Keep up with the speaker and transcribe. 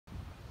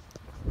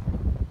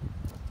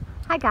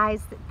Hi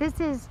guys, this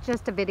is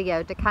just a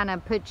video to kind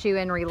of put you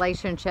in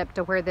relationship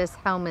to where this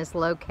home is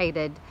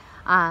located.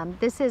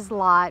 This is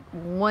lot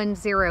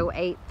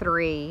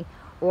 1083,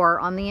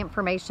 or on the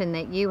information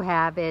that you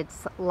have,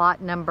 it's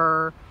lot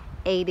number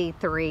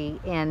 83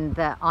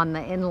 on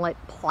the Inlet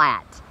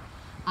plat.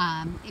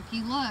 If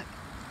you look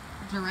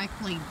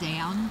directly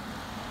down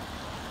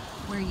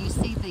where you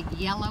see the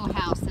yellow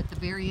house at the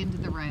very end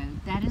of the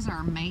road, that is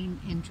our main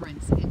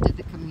entrance into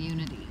the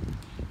community.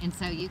 And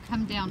so you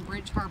come down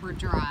Bridge Harbor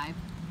Drive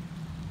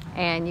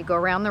and you go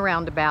around the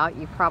roundabout.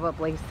 You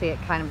probably see it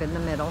kind of in the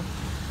middle.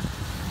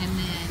 And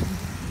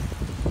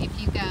then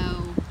if you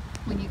go,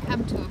 when you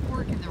come to a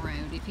fork in the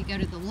road, if you go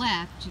to the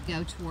left, you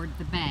go toward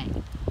the bay.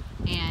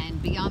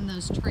 And beyond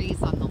those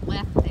trees on the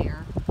left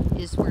there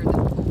is where the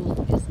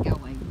pool is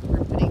going.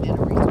 We're putting in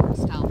a resort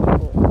style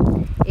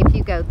pool. If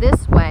you go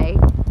this way,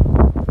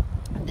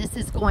 this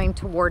is going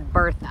toward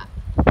Bertha.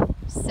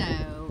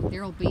 So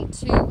there will be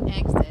two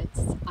exits.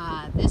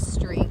 This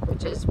street,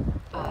 which is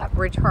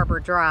Bridge Harbor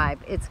Drive,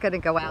 it's going to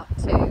go out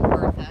to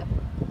Bertha.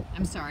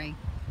 I'm sorry,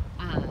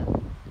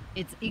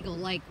 it's Eagle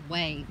Lake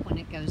Way when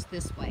it goes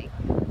this way.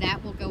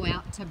 That will go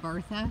out to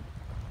Bertha,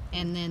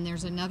 and then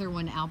there's another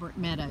one, Albert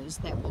Meadows,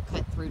 that will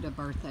cut through to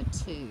Bertha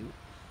too.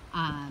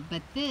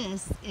 But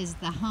this is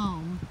the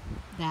home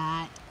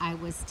that I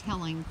was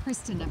telling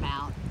Kristen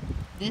about.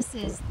 This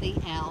is the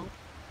L.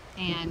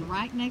 And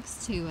right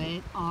next to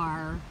it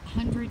are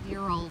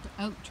 100-year-old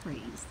oak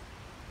trees.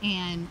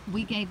 And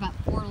we gave up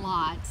 4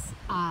 lots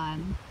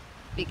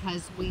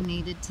because we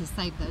needed to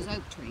save those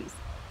oak trees.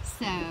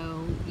 So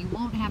you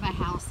won't have a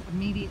house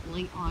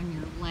immediately on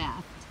your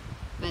left,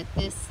 but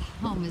this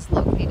home is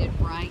located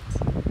right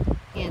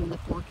in the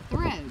fork of the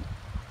road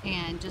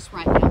and just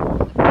right down on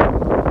the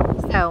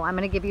road. So I'm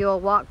going to give you a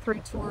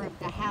walkthrough tour of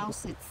the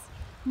house. It's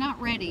not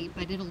ready,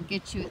 but it'll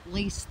get you at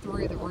least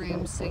through the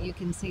room so you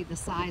can see the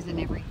size and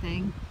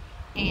everything.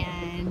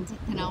 And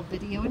then I'll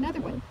video another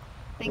one.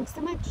 Thanks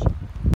so much.